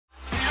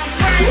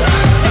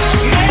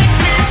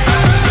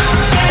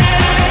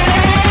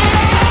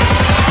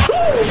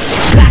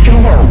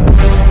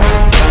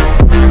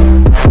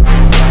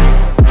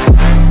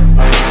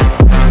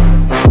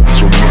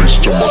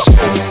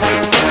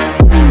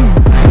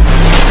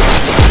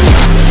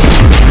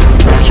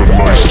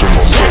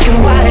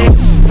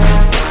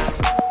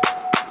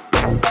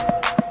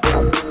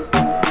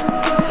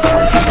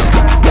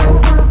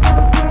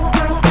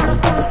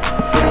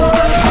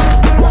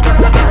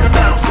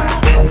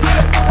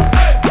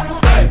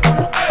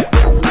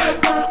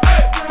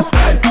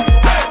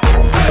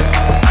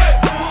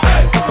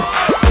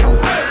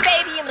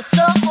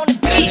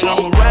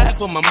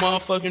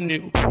motherfucking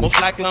nigga.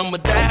 Most likely I'ma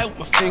die with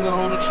my finger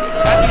on the trigger.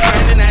 I be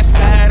grinding that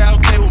side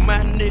out there with my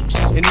niggas,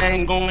 and I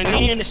ain't going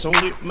in, it's on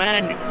with my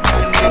nigga.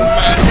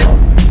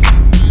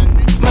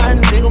 My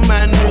nigga,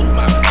 my nigga,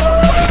 my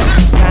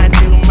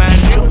nigga, my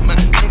nigga, my nigga, my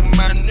nigga,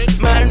 my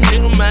nigga, my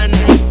nigga, my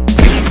nigga.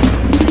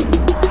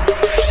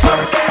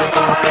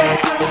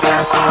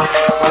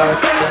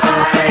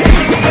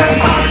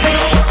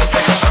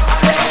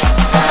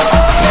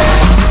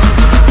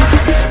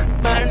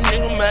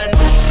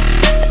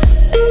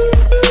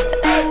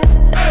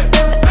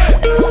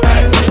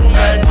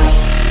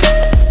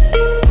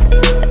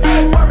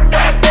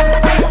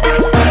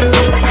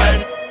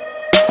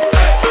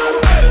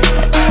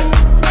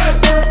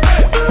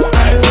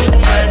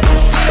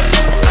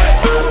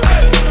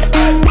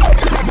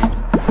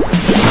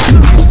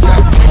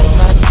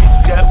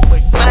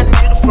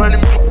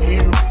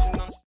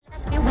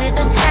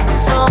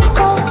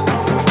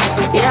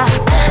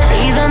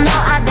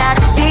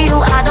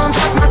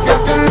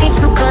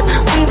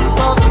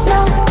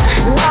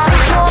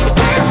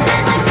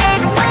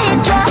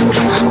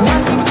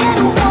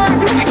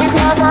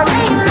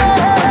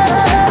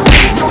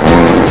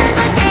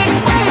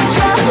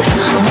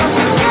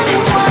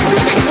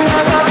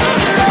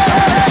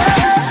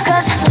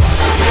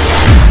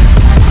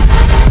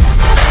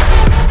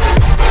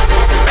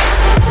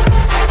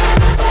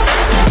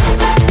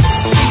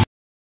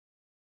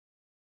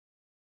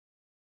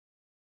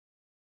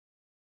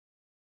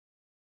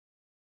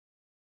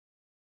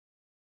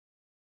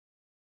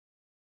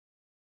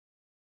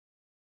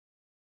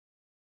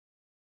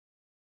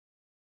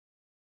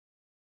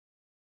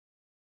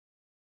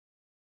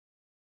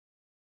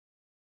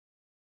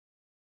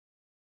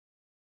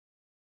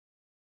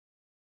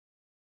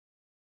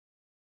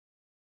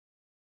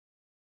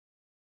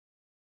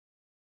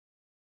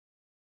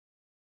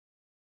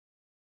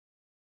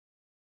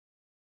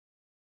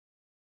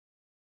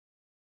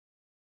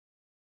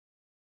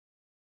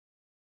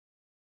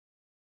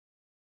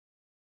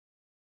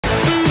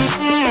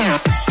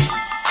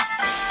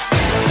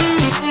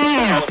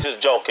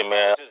 Joking,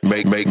 man.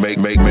 Make money,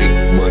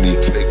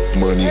 take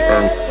money,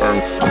 earn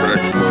crack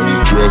money,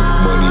 drug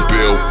money,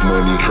 bail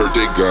money. Heard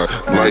they got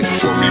life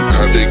for me,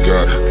 how they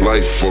got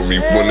life for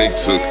me when they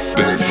took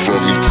that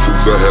from me.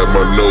 Since I had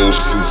my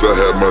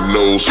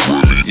nose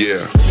fully, yeah.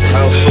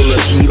 House full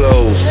of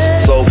kilos,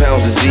 sold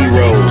pounds of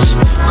zeros.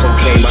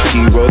 Cocaine my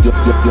hero, you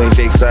ain't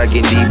fake side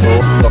getting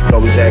depot.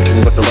 Always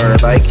asking what to learn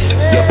like.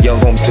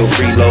 Young home still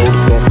freeload.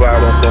 Don't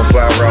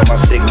fly around my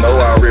signal.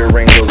 I'll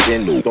rearrange your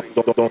window.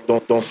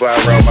 Don't fly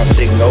around my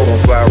signal. Don't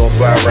fly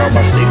around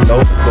my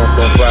signal.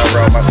 Don't fly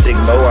around my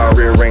signal. I'll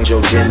rearrange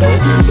your window.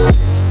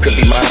 Could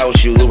be my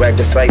house, you look like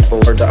disciple.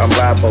 Heard that I'm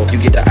liable, you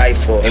get the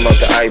eyeball. Aim out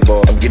the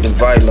eyeball, I'm getting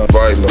violent.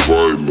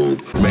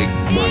 Make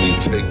money,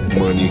 take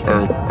money,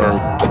 earn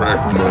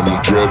crack money,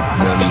 drug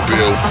money,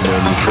 bail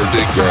money. Heard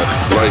they got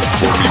life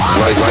for me.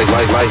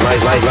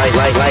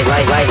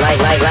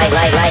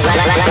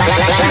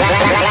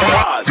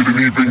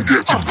 Didn't even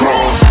get to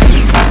pause.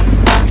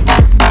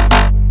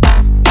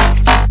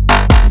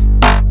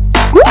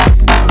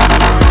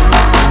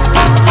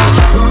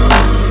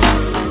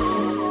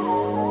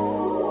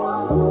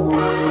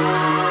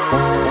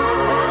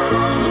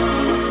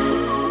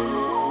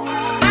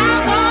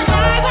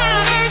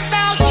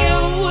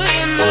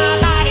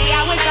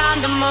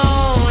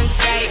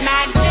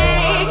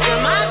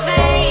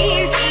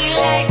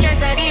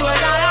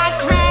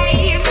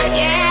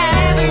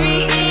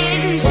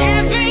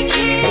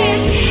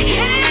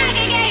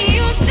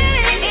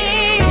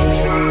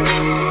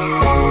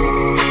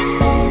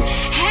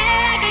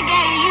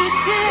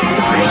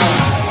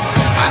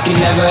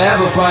 Never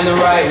ever find the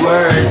right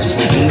words,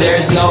 and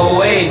there's no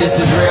way this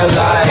is real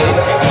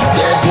life.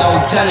 There's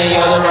no telling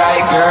you're the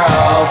right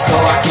girl, so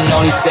I can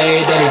only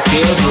say that it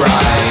feels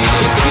right.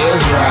 It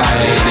feels right,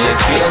 it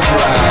feels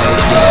right,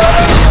 yeah.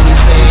 I can only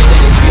say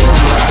that it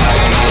feels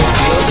right. It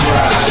feels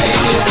right,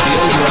 it feels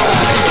right,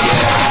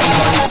 yeah. I can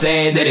only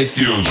say that it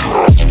feels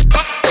right.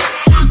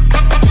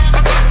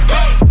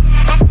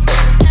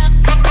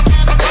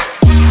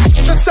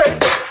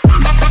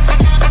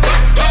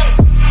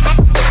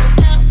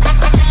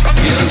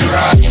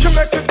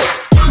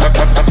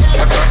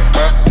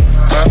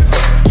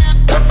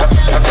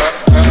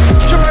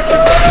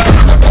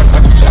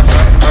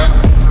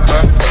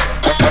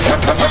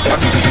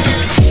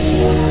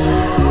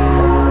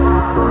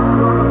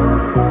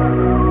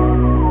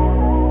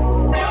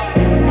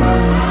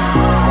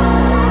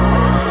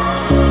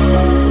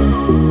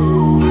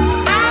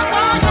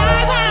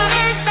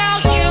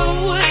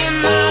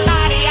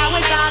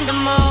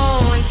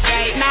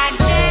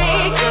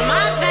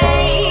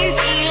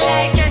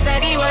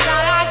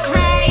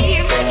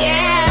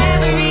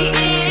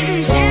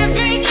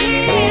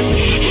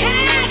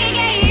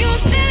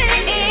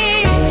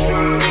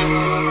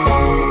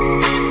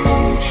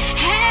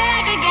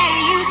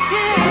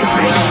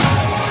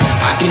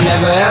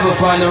 Never ever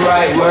find the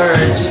right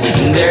words,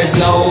 and there's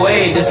no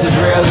way this is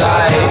real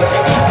life.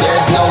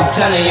 There's no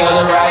telling you're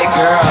the right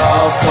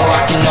girl, so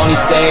I can only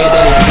say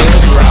that it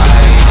feels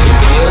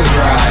right. feels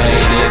right,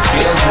 it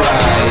feels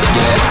right.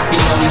 Yeah, I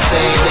can only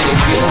say that it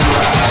feels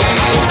right,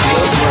 it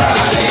feels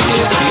right,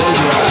 it feels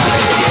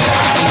right. Yeah,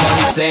 I can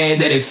only say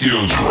that it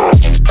feels right.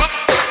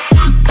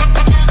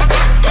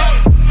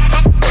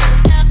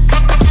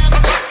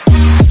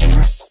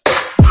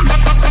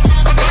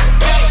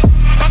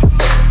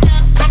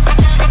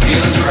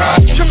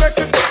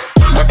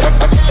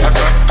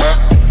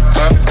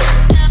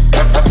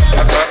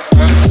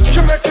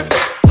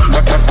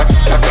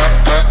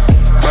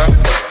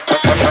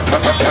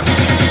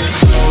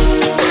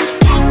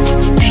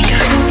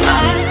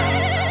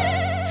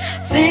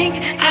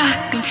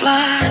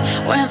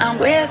 When I'm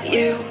with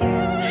you,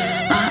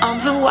 my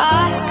arms are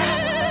wide,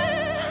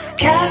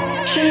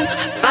 catching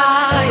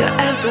fire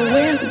as the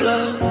wind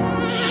blows.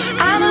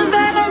 I know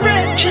that I'm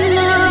rich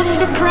enough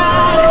for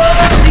pride.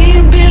 I see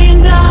 $1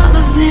 billion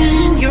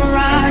in your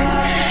eyes,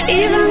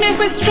 even if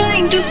we're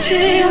strangers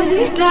till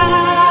we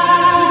die.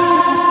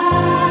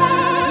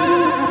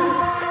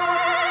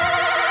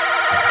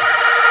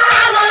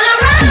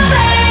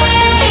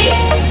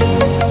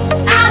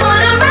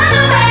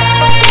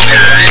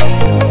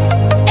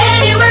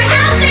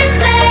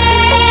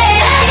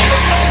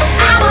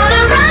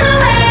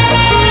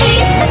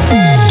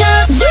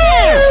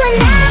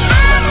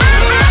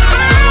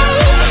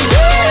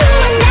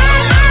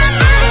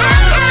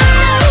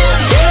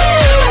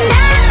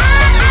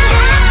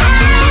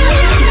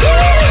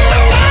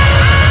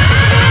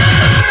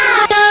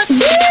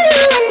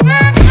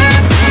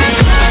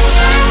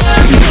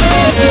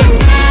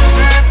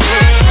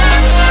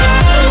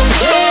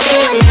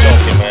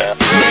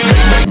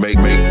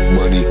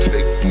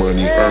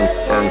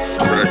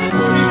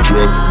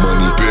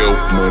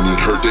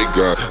 Heard they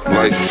got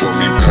life for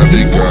me, how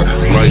they got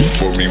life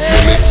for me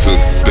when they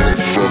took that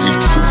from me.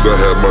 Since I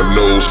had my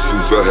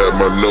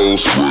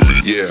nose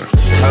fully, yeah.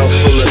 House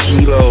full of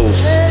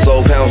kilos,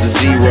 soul pounds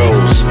of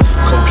zeros.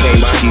 Cocaine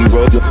my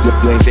hero, you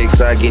ain't fake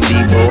side getting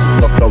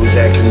Debo. Always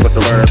asking what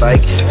to learn like.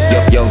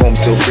 Young home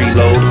still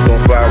freeload. Don't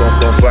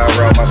fly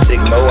around my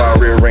signal. I'll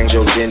rearrange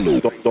your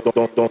dinner.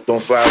 Don't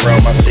fly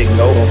around my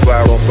signal. Don't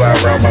fly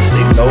around my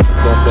signal.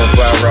 Don't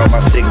fly around my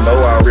signal.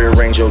 I'll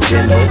rearrange your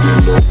dinner.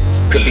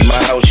 Could be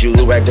my house, you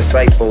act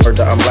disciple. Heard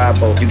that I'm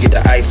liable, you get the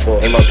eyeball.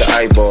 Aim out the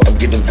eyeball, I'm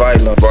getting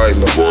violent.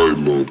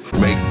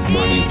 Make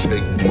money,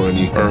 take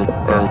money, earn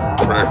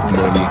crack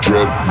money,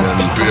 drug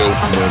money, bill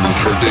money.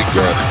 Heard they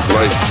got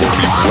life for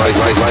me.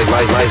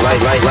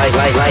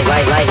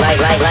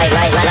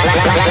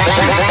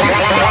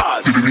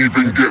 Didn't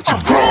even get to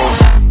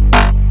bronze.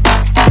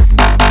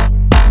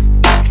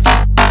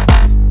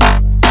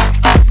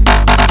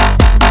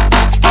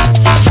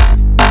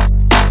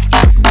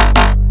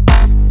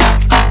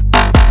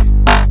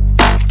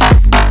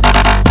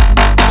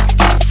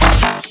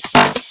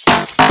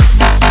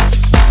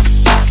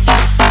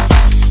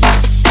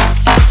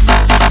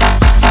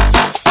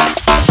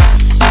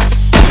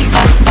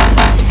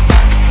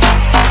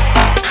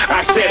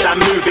 I'm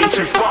moving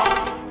too far.